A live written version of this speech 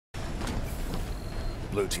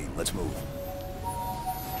Blue team, let's move.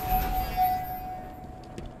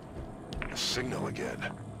 A signal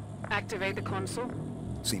again. Activate the console?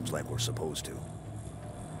 Seems like we're supposed to.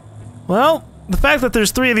 Well, the fact that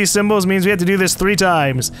there's 3 of these symbols means we have to do this 3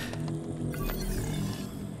 times.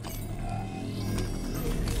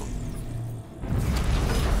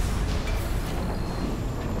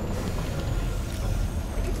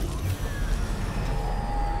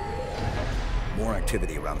 More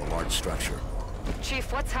activity around the large structure.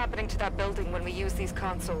 Chief, what's happening to that building when we use these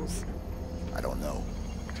consoles? I don't know.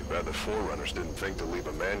 Too bad the Forerunners didn't think to leave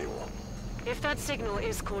a manual. If that signal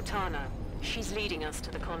is Cortana, she's leading us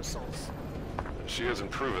to the consoles. She hasn't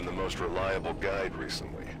proven the most reliable guide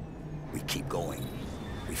recently. We keep going.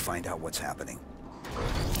 We find out what's happening.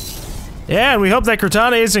 Yeah, and we hope that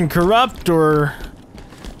Cortana isn't corrupt or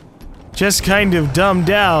just kind of dumbed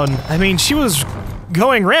down. I mean, she was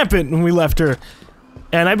going rampant when we left her.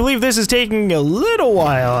 And I believe this is taking a little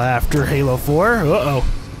while after Halo 4. Uh-oh.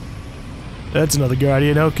 That's another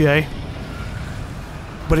Guardian, okay.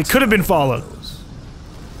 But it could have been followed.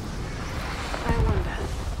 I wonder,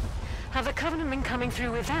 have the Covenant been coming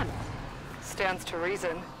through with them? Stands to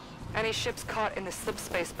reason. Any ships caught in the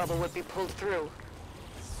slipspace bubble would be pulled through.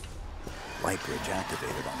 Light bridge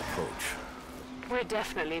activated on approach. We're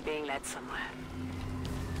definitely being led somewhere.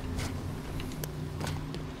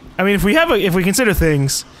 I mean, if we consider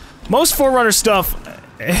things, most Forerunner stuff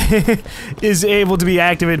is able to be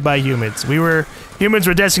activated by humans. Humans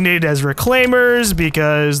were designated as reclaimers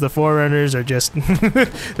because the Forerunners are just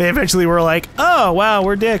they eventually were like, oh wow,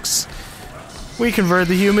 we're dicks. We convert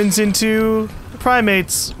the humans into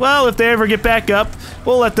primates. Well, if they ever get back up,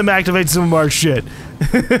 we'll let them activate some of our shit.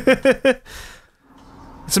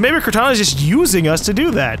 So maybe Cortana's just using us to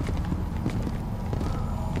do that.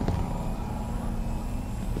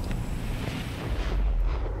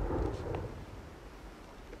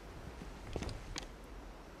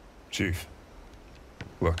 Chief,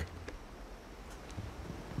 look.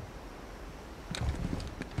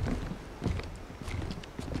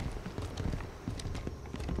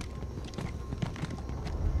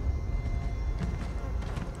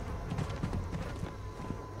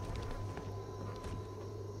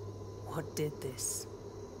 What did this?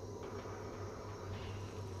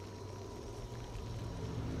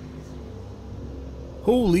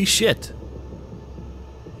 Holy shit.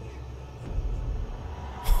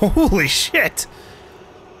 Holy shit!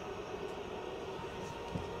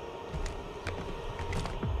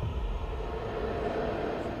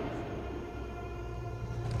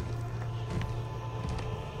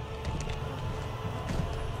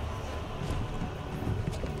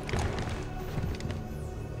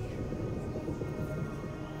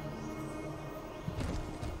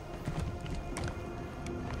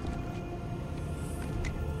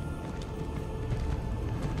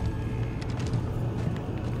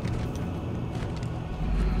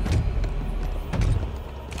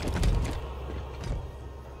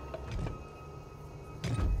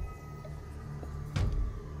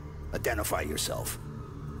 Identify yourself.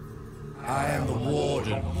 I am the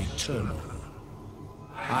Warden Eternal.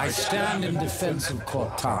 I stand in defense of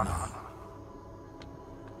Cortana.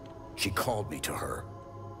 She called me to her.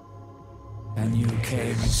 And you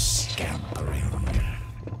came scampering.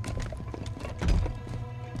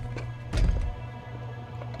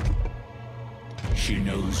 She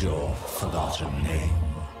knows your forgotten name.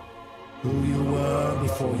 Who you were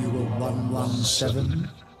before you were 117.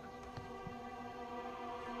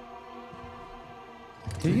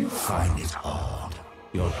 Do you find it odd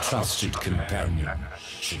your trusted companion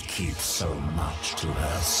should keep so much to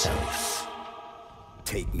herself?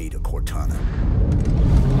 Take me to Cortana.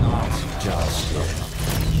 Not just yet.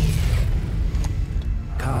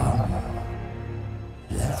 Come.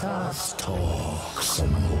 Let us talk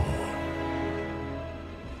some more.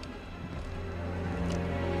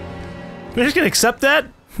 We're just gonna accept that?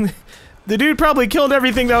 The dude probably killed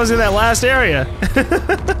everything that was in that last area.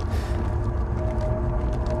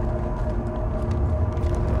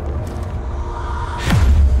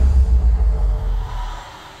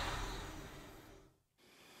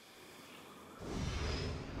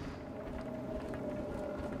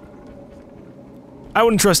 I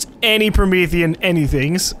wouldn't trust any Promethean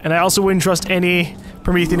anythings, and I also wouldn't trust any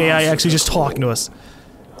Promethean AI actually just talking to us.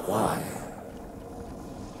 Why?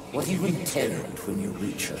 What do you intend when you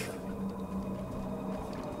reach her?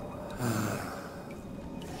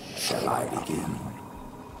 Shall I begin?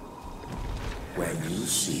 When you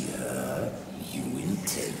see her, you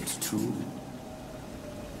intend to?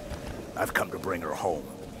 I've come to bring her home.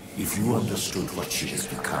 If you understood what she has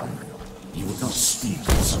become, you would not speak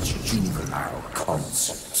of such juvenile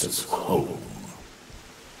concepts as home.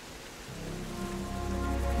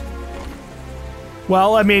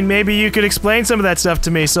 Well, I mean, maybe you could explain some of that stuff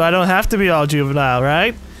to me so I don't have to be all juvenile,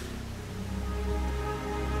 right?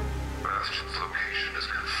 Bastion's location is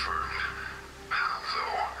confirmed.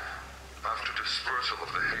 Though, after dispersal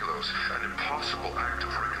of the halos, an impossible act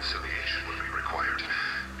of reconciliation would be required.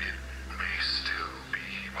 It may still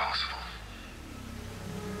be possible.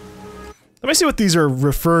 Let me see what these are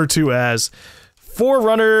referred to as.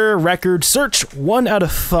 Forerunner record search 1 out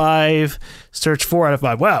of 5. Search 4 out of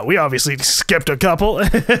 5. Wow, we obviously skipped a couple.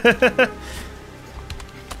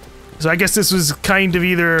 So I guess this was kind of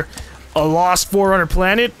either a lost Forerunner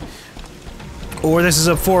planet, or this is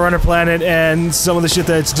a Forerunner planet and some of the shit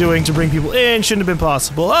that it's doing to bring people in shouldn't have been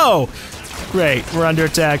possible. Oh, great. We're under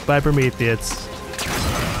attack by Prometheus.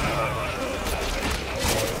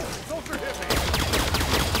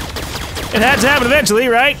 It had to happen eventually,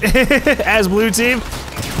 right? As Blue Team.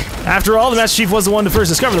 After all, the Master Chief was the one to first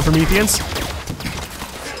discover the Prometheans.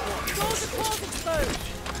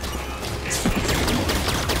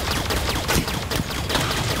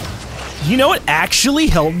 You know what actually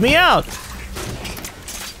helped me out?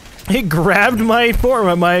 It grabbed my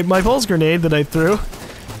pulse grenade that I threw.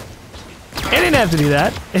 It didn't have to do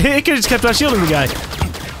that. It could have just kept on shielding the guy.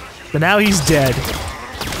 But now he's dead.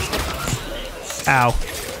 Ow.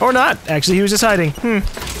 Or not. Actually, he was just hiding.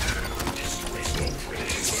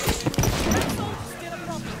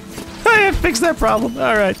 I fixed that problem.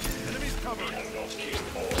 Alright.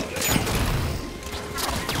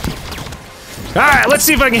 Alright, let's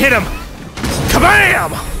see if I can hit him.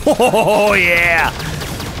 Kabam! Oh, yeah!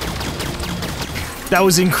 That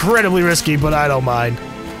was incredibly risky, but I don't mind. Your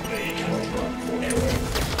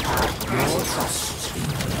trust in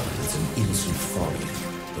her is an innocent folly,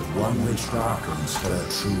 but one which darkens her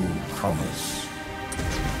true promise.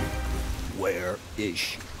 Where is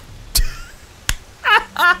she?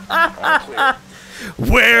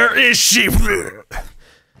 Where is she?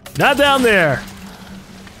 Not down there.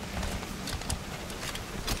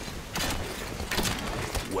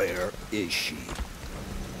 Where is she?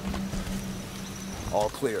 All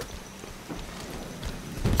clear.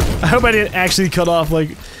 I hope I didn't actually cut off, like,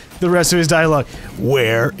 the rest of his dialogue.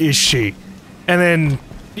 Where is she? And then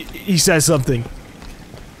he says something.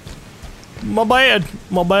 My bad.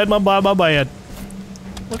 My bad, my bad, my bad.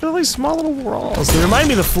 Look at all these small little walls. They remind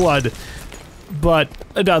me of the Flood. But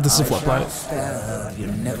I doubt this is a Flood planet. Spare her the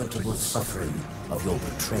inevitable suffering of your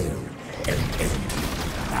betrayal and end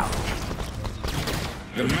now.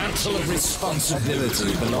 The mantle of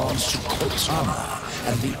responsibility belongs to Cortana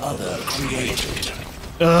and the other created.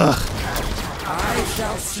 Ugh. I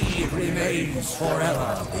shall see it remains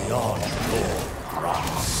forever beyond your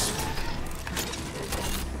grasp.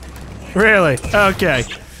 Really? Okay.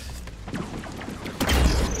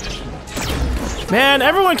 Man,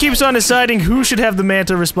 everyone keeps on deciding who should have the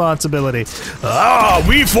mantle responsibility. Ah,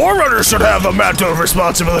 we Forerunners should have the mantle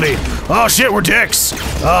responsibility. Oh shit, we're dicks.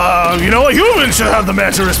 You know what? Humans should have the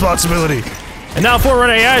mantle responsibility. And now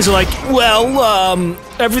Forerunner AIs are like, well,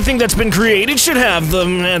 everything that's been created should have the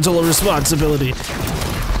mantle of responsibility.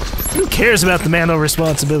 Who cares about the mantle of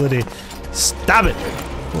responsibility? Stop it.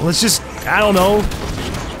 Let's just, I don't know,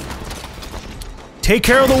 take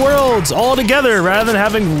care of the worlds all together rather than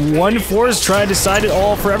having one force try to decide it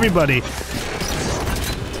all for everybody.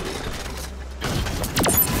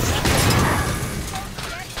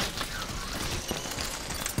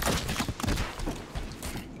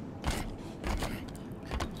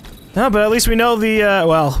 No, but at least we know the,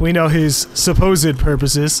 well, we know his supposed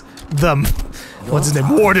purposes. What's his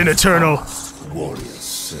name? Warden Eternal. Warrior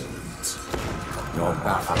servant. Your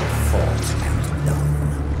battle fought and done.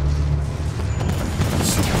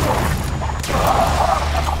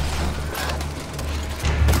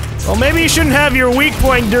 Well, maybe you shouldn't have your weak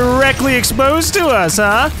point directly exposed to us,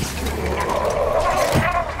 huh?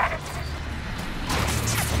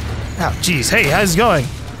 Oh, jeez. Hey, how's it going?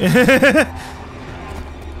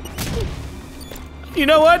 You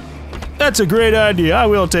know what? That's a great idea. I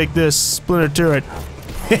will take this splinter turret.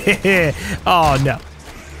 Oh, no.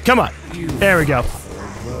 Come on. There we go.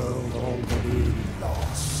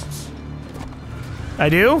 I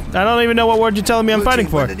do? I don't even know what word you're telling me I'm fighting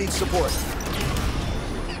for. Support.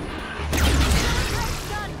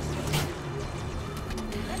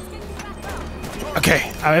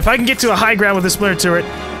 Okay, if I can get to a high ground with the splinter turret,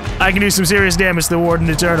 I can do some serious damage to the Warden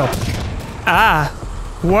Eternal. Ah.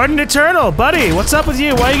 Warden Eternal, buddy, what's up with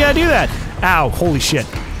you? Why you gotta do that? Ow, holy shit.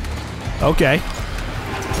 Okay.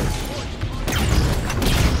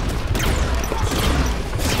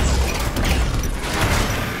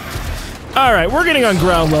 Alright, we're getting on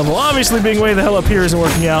ground level. Obviously being way the hell up here isn't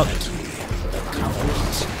working out.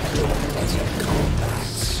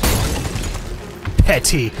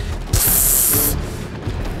 petty.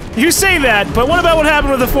 You say that, but what about what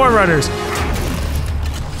happened with the Forerunners?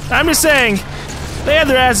 I'm just saying, they had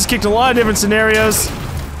their asses kicked in a lot of different scenarios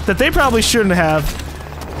that they probably shouldn't have.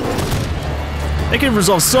 They could have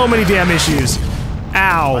resolved so many damn issues.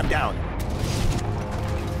 Ow. I'm down.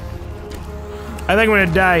 I think I'm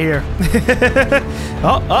gonna die here.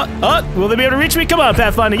 Will they be able to reach me? Come on,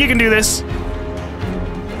 Pathfinder, you can do this.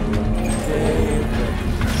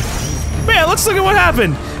 Man, let's look at what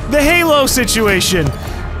happened. The Halo situation.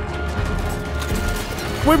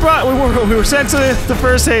 We were sent to the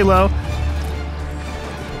first Halo.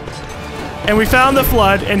 And we found the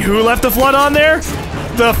flood, and who left the flood on there?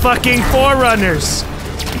 The fucking Forerunners.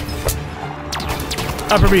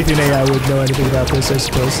 A Promethean AI would know anything about this, I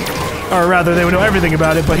suppose. Or rather, they would know everything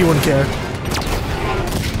about it, but he wouldn't care.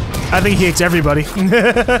 I think he hates everybody.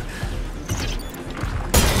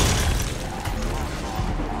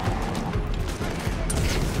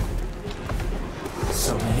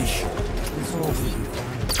 Submission is all we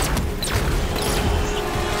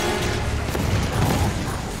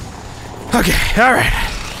do. Okay, alright.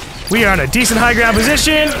 We are in a decent high ground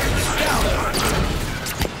position.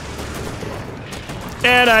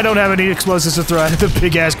 And I don't have any explosives to throw at the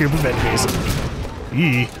big ass group of enemies.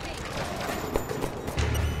 Yee.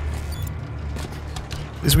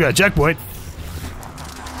 At least we got a checkpoint.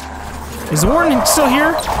 Is the warden still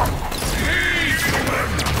here?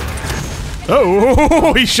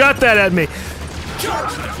 Oh, he shot that at me.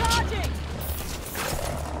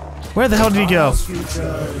 Where the hell did he go?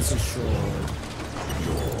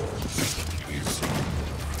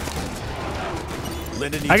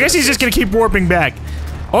 I guess he's just gonna keep warping back.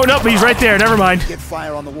 Oh no, but he's right there. Never mind. Get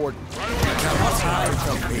fire on the warden.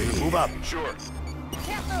 Move up. Sure.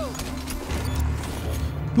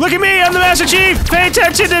 Look at me, I'm the Master Chief! Pay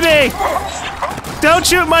attention to me! Don't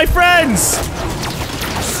shoot my friends!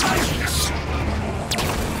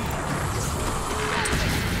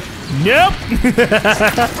 Nope!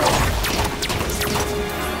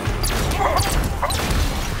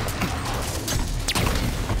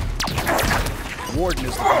 Warden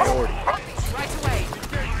is the priority.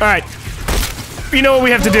 Alright. You know what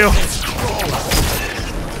we have to do.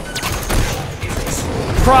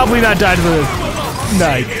 Probably not die to the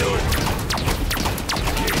night.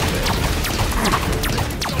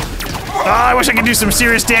 Oh, I wish I could do some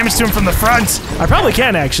serious damage to him from the front. I probably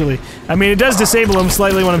can, actually. I mean, it does disable him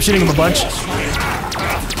slightly when I'm shooting him a bunch.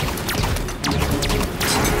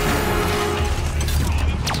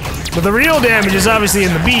 But the real damage is obviously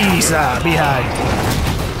in the behind.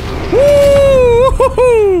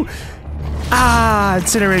 Woo! Ah,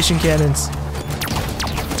 incineration cannons.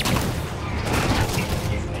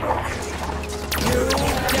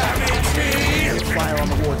 Fire on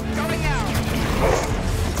the warden.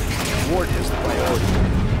 Warden is the priority.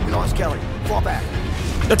 We lost Kelly. Fall back.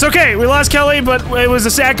 That's okay. We lost Kelly, but it was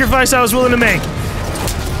a sacrifice I was willing to make.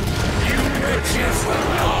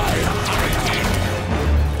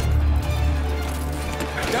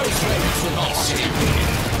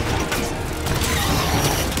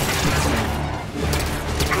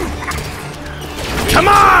 Come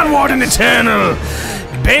on, Warden Eternal!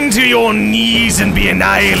 Bend to your knees and be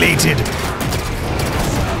annihilated.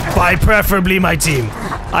 By preferably my team.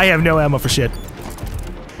 I have no ammo for shit.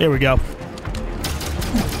 Here we go.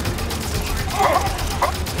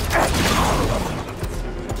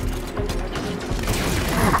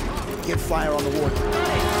 Get fire on the warden.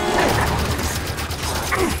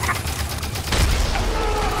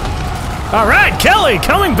 Alright, Kelly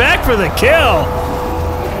coming back for the kill!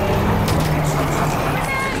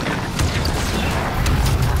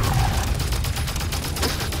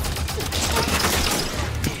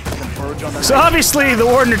 So obviously the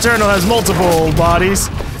Warden Eternal has multiple bodies.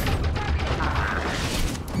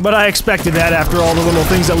 But I expected that after all the little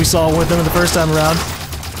things that we saw with him the first time around.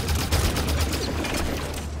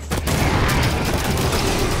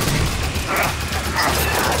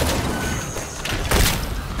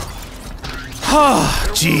 Oh,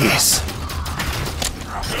 jeez.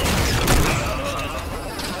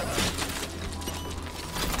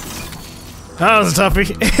 That was a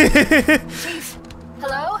toughie. Chief,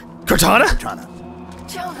 hello? Cortana? Cortana.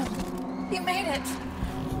 John, you made it.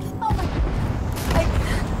 Oh my...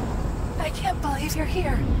 I can't believe you're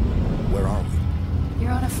here. Where are we?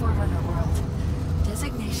 You're on a Forerunner world.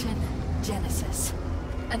 Designation, Genesis.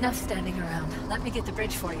 Enough standing around. Let me get the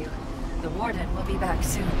bridge for you. The Warden will be back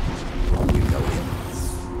soon. You know him.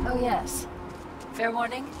 Oh yes. Fair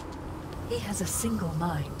warning? He has a single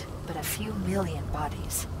mind, but a few million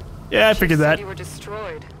bodies. Yeah, I figured that. You were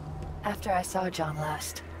destroyed. After I saw John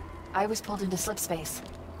last, I was pulled into slip space.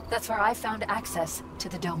 That's where I found access to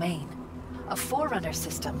the domain. A forerunner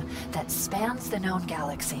system that spans the known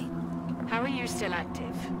galaxy. How are you still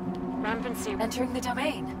active? Rampancy... Entering the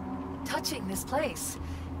domain. Touching this place.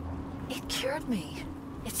 It cured me.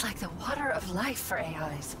 It's like the water of life for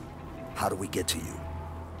AIs. How do we get to you?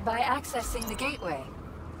 By accessing the gateway.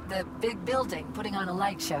 The big building putting on a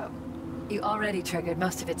light show. You already triggered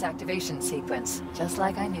most of its activation sequence, just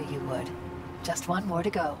like I knew you would. Just one more to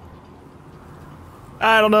go.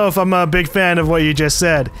 I don't know if I'm a big fan of what you just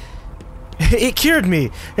said. It cured me.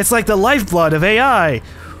 It's like the lifeblood of AI.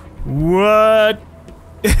 What?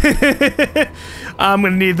 I'm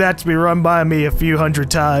gonna need that to be run by me a few hundred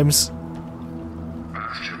times.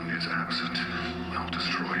 Bastion is absent, not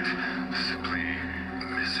destroyed, simply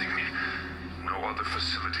missing. No other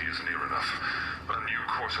facility is near enough. A new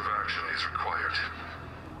course of action is required.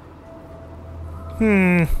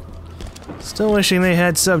 Still wishing they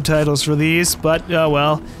had subtitles for these, but oh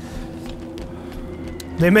well.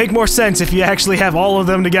 They make more sense if you actually have all of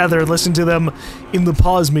them together and listen to them in the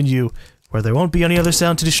pause menu, where there won't be any other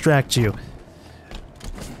sound to distract you.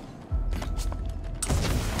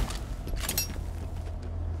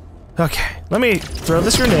 Okay, let me throw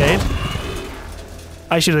this grenade.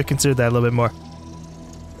 I should have considered that a little bit more.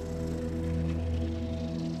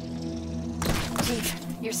 Chief,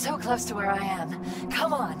 you're so close to where I am.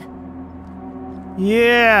 Come on.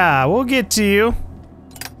 Yeah, we'll get to you.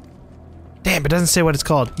 Damn, it doesn't say what it's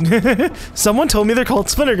called. Someone told me they're called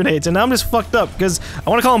splinter grenades, and now I'm just fucked up because I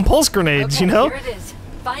want to call them pulse grenades, Okay, you know? here it is.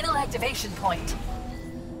 Final activation point.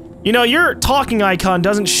 You know, your talking icon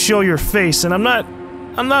doesn't show your face, and I'm not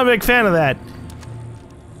a big fan of that.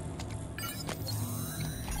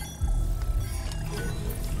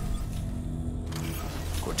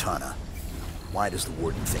 Cortana, why does the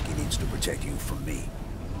Warden think he needs to protect you from me?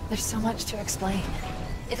 There's so much to explain.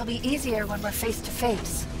 It'll be easier when we're face to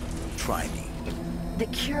face. Try me. The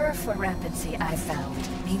cure for rampancy I've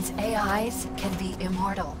found means AIs can be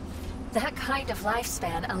immortal. That kind of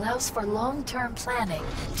lifespan allows for long-term planning,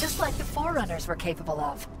 just like the Forerunners were capable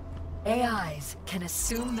of. AIs can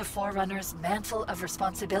assume the Forerunner's mantle of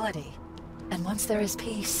responsibility. And once there is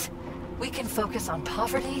peace, we can focus on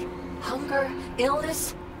poverty, hunger,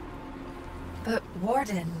 illness. But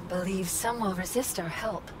Warden believes some will resist our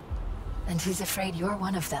help. And he's afraid you're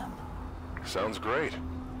one of them. Sounds great.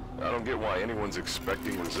 I don't get why anyone's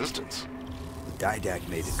expecting resistance. Didac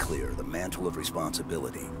made it clear the mantle of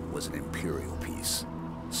responsibility was an Imperial piece.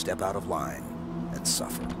 Step out of line and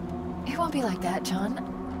suffer. It won't be like that, John.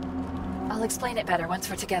 I'll explain it better once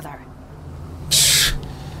we're together.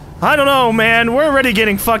 I don't know, man. We're already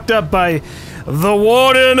getting fucked up by the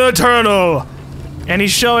Warden Eternal. And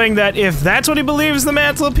he's showing that if that's what he believes the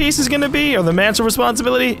mantle piece is gonna be, or the mantle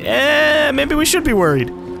responsibility, maybe we should be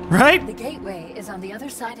worried. Right? The gateway is on the other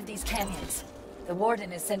side of these canyons. The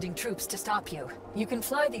Warden is sending troops to stop you. You can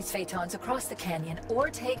fly these phaetons across the canyon or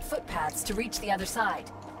take footpaths to reach the other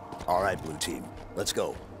side. All right, Blue Team, let's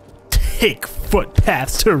go. Take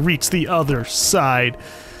footpaths to reach the other side.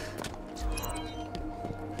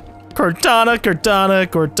 Cortana, Cortana,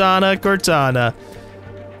 Cortana, Cortana.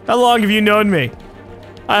 How long have you known me?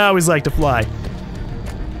 I always like to fly.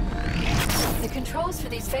 The controls for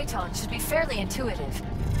these phaetons should be fairly intuitive.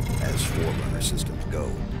 As Forerunner systems go.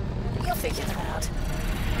 You'll figure them out.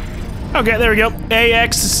 Okay, there we go.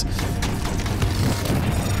 AX.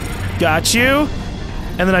 Got you.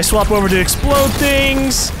 And then I swap over to explode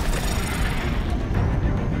things.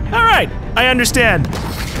 Alright, I understand.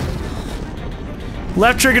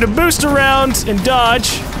 Left trigger to boost around and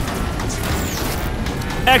dodge.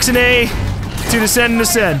 X and A to descend and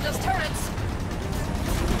ascend. Those turrets.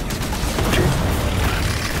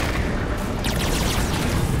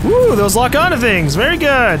 Woo, those lock onto things. Very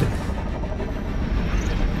good.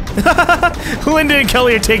 Linda and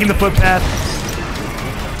Kelly are taking the footpath.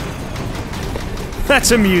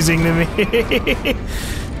 That's amusing to me.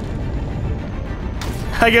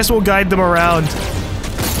 I guess we'll guide them around.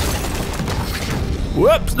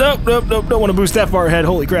 Whoops, nope, nope, nope, don't want to boost that far ahead,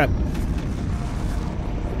 holy crap.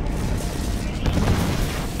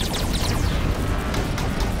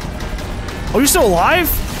 Oh, you're still alive?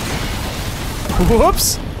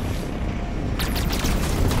 Whoops.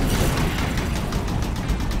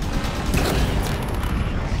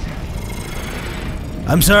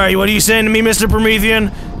 I'm sorry, what are you saying to me, Mr.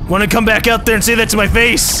 Promethean? Want to come back out there and say that to my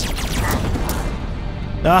face?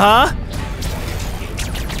 Uh-huh.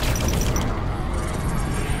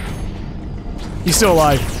 He's still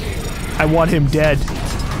alive. I want him dead.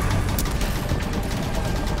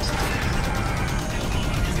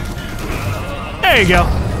 There you go.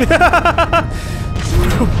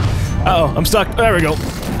 Uh-oh, I'm stuck. There we go.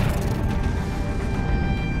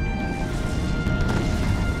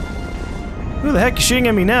 Who the heck is shooting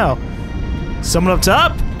at me now? Someone up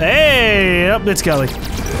top? Hey! Up, it's Kelly.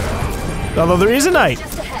 Although there is a knight.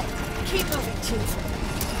 Just ahead. Keep moving, Chief.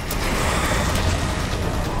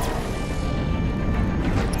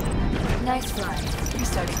 Nice flying. You're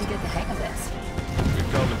starting to get the hang of this. We've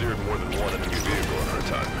commandeered more than one enemy vehicle in our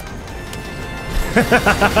time.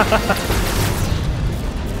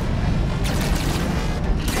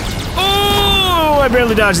 Oh! I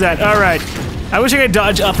barely dodged that. Alright. I wish I could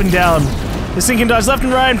dodge up and down. This thing can dodge left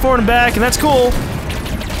and right and forward and back, and that's cool.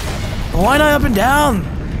 But why not up and down?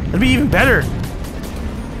 That'd be even better.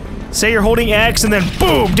 Say you're holding X and then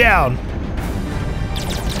boom, down.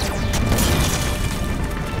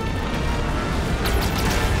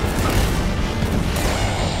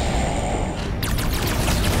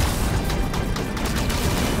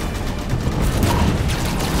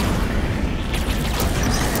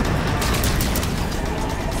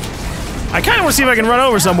 I kind of want to see if I can run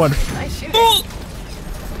over someone. Ooh.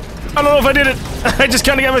 I don't know if I did it. I just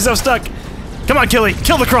kind of got myself stuck. Come on, Killy.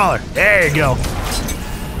 Kill the crawler. There you go.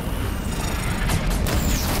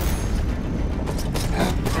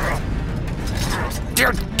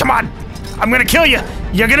 Dude, come on. I'm gonna kill you.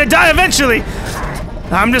 You're gonna die eventually.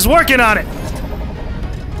 I'm just working on it.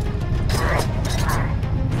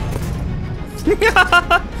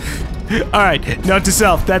 Alright, note to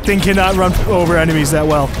self. That thing cannot run over enemies that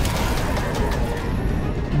well.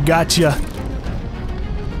 Gotcha.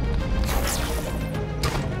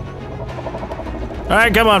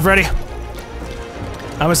 Alright, come on, Freddy.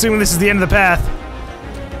 I'm assuming this is the end of the path.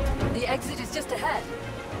 The exit is just ahead.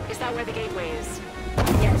 Is that where the gateway is?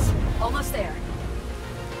 Yes, almost there.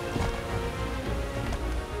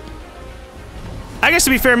 I guess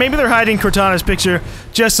to be fair, maybe they're hiding Cortana's picture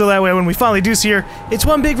just so that way when we finally do see her, it's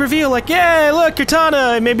one big reveal like, yay, look,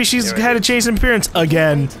 Cortana! Maybe she's had a change in appearance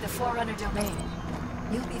again. To the Forerunner domain.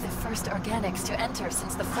 You'll be the first organics to enter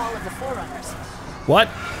since the fall of the Forerunners. What?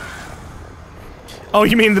 Oh,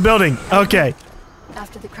 you mean the building? Okay.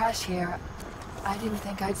 After the crash here, I didn't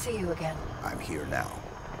think I'd see you again. I'm here now.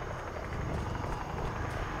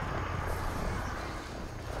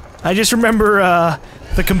 I just remember,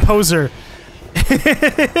 the composer.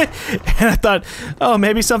 And I thought, oh,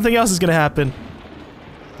 maybe something else is gonna happen.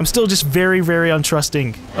 I'm still just very, very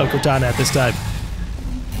untrusting of Cortana at this time.